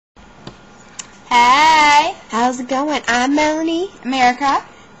Hey! How's it going? I'm Melanie. I'm Erica.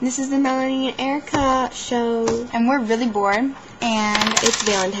 This is the Melanie and Erica show. And we're really bored. And it's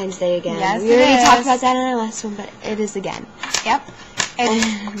Valentine's Day again. Yes, we already talked about that in our last one, but it is again. Yep.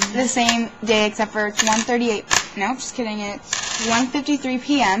 It's the same day except for it's 1:38. No, just kidding. It's 1:53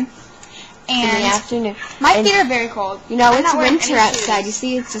 p.m. And in the afternoon. My feet are very cold. You know, it's winter outside. You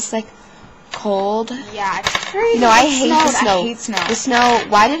see, it's just like cold. Yeah, it's crazy. You know, I hate the snow. I hate snow. The snow.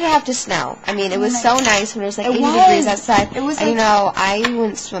 Why did it have to snow? I mean, it was so nice when it was like 80 degrees outside. It was. And, you know, I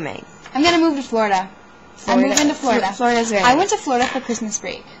went swimming. I'm gonna move to Florida. I'm moving to Florida. Florida's very I went to Florida for Christmas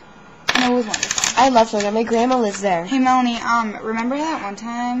break. And it was wonderful. I love Florida. My grandma lives there. Hey, Melanie, remember that one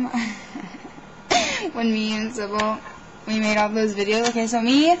time when me and Sybil, we made all those videos? Okay, so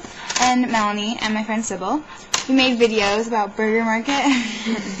me and Melanie and my friend Sybil, we made videos about Burger Market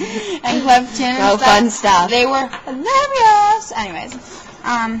and Clifton and stuff. Fun stuff. They were hilarious. Anyways,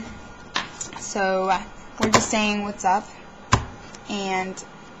 so we're just saying what's up, and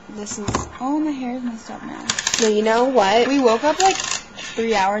this is, oh, my hair is messed up now. No, you know what? We woke up like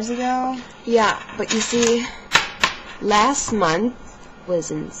 3 hours ago. Yeah, but you see, last month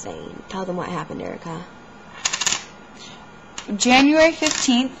was insane. Tell them what happened, Erica. January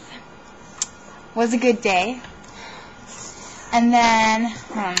 15th was a good day. And then,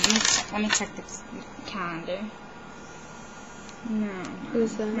 hold on, let me check the calendar. No.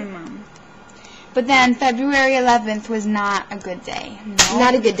 Who's that? My mom. But then February 11th was not a good day. No.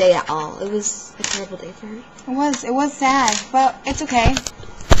 Not a good day at all. It was a terrible day for her. It was sad, but it's okay.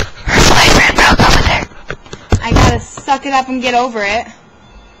 Her boyfriend broke up with her. I gotta suck it up and get over it.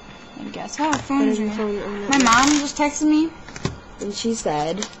 And guess what? My mom just texted me. And she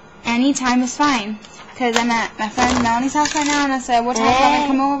said, anytime is fine. Because I'm at my friend Melanie's house right now, and I said, what time do I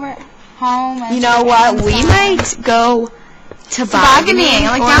come over home? And you know what? We might go tobogganing,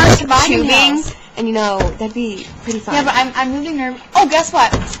 like down down to tobogganing. And you know, that'd be pretty fun. Yeah, but I'm really nervous. Oh, guess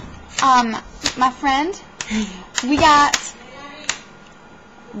what? My friend, we got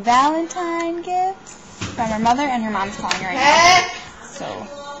Valentine gifts from her mother, and her mom's calling her right now. So,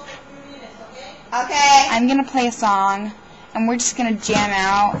 okay, I'm gonna play a song, and we're just gonna jam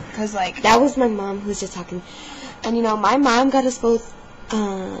out, cause like that was my mom who was just talking, and you know, my mom got us both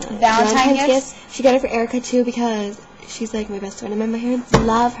Valentine's gifts. She got it for Erica too because she's like my best friend, and my parents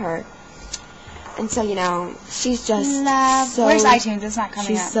love her. And so, you know, she's just so... Where's iTunes? It's not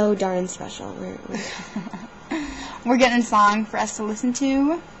coming up. She's so darn special. We're getting a song for us to listen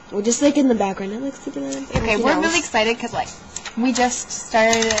to. We're just, like, in the background. It looks to do that. Okay, we're really excited because, like, we just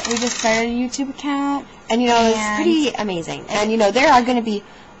started a YouTube account. And, you know, it's pretty amazing. And, you know, there are going to be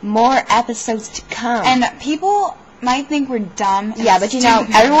more episodes to come. And people might think we're dumb. Yeah, but, you know,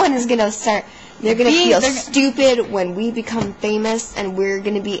 everyone is going to start... They're going to feel stupid when we become famous and we're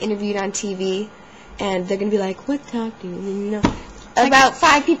going to be interviewed on TV. And they're going to be like, what talking? And, you know, like, about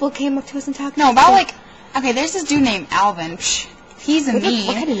 5 people came up to us and talked to us. No, about like, okay, there's this dude named Alvin. Psh, he's a mean.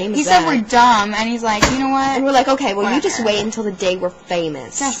 What kind of name he is that? said we're dumb, and he's like, you know what? And we're like, okay, well, whatever. you just wait until the day we're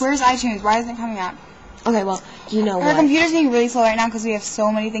famous. Gosh, where's iTunes? Why isn't it coming up? Okay, well, you know what? Our computer's being really slow right now because we have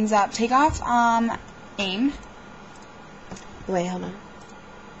so many things up. Take off, AIM. Wait, hold on.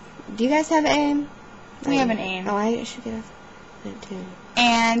 Do you guys have AIM? We have an AIM. Oh, I should get that too.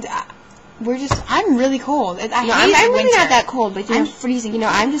 And we're just, I'm really cold. I'm really not that cold, but I'm freezing. You know,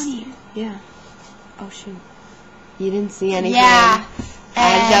 I'm just, yeah. Oh, shoot. You didn't see anything. Yeah.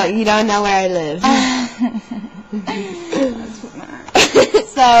 You don't know where I live.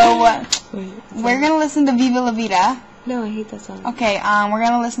 So, we're going to listen to Viva La Vida. No, I hate that song. Okay, we're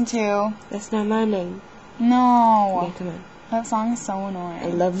going to listen to... That's Not My Name. No. Okay, come on. That song is so annoying. I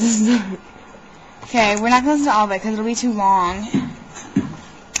love this song. Okay, we're not going to listen to all of it because it'll be too long.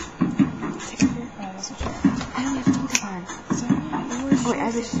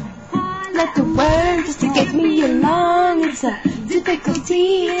 Let the word just to get me along. It's a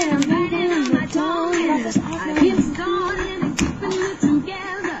difficulty and I'm moving on my tongue. I keep calling and keeping it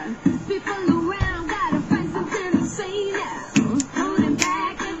together. People around gotta find something to say now. Holding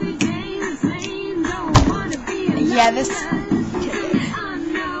back every day the same. Don't wanna be alone. Yeah, this. I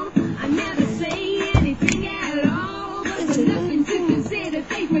never say anything at all. But there's nothing to consider.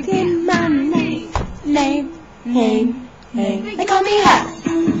 They forget my name. They call me her.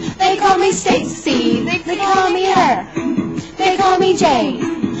 They call me Stacy. They call me her. They call me Jane.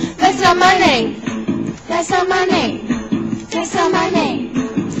 That's not my name. That's not my name. That's not my name.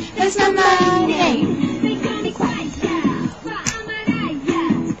 That's not my name. They call me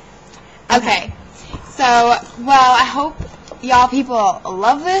Okay. So, well, I hope y'all people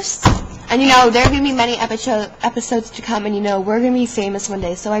love this. And, you know, there are going to be many episodes to come, and, you know, we're going to be famous one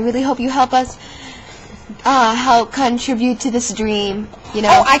day. So I really hope you help us help contribute to this dream, you know.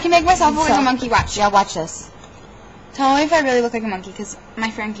 Oh, I can make myself look like a monkey. Watch. Yeah, watch this. Tell me if I really look like a monkey, because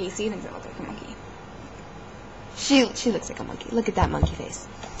my friend Casey thinks I look like a monkey. She looks like a monkey. Look at that monkey face.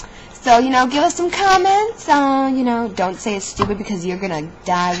 So, you know, give us some comments. You know, don't say it's stupid, because you're going to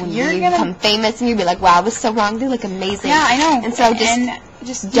die when you become famous, and you'll be like, wow, I was so wrong. They look amazing. Yeah, I know. And so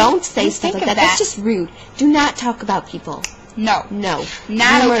just don't say stuff like that. That's just rude. Do not talk about people. No. No.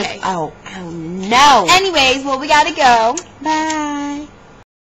 Not okay. Oh, no. Anyways, well, we got to go. Bye.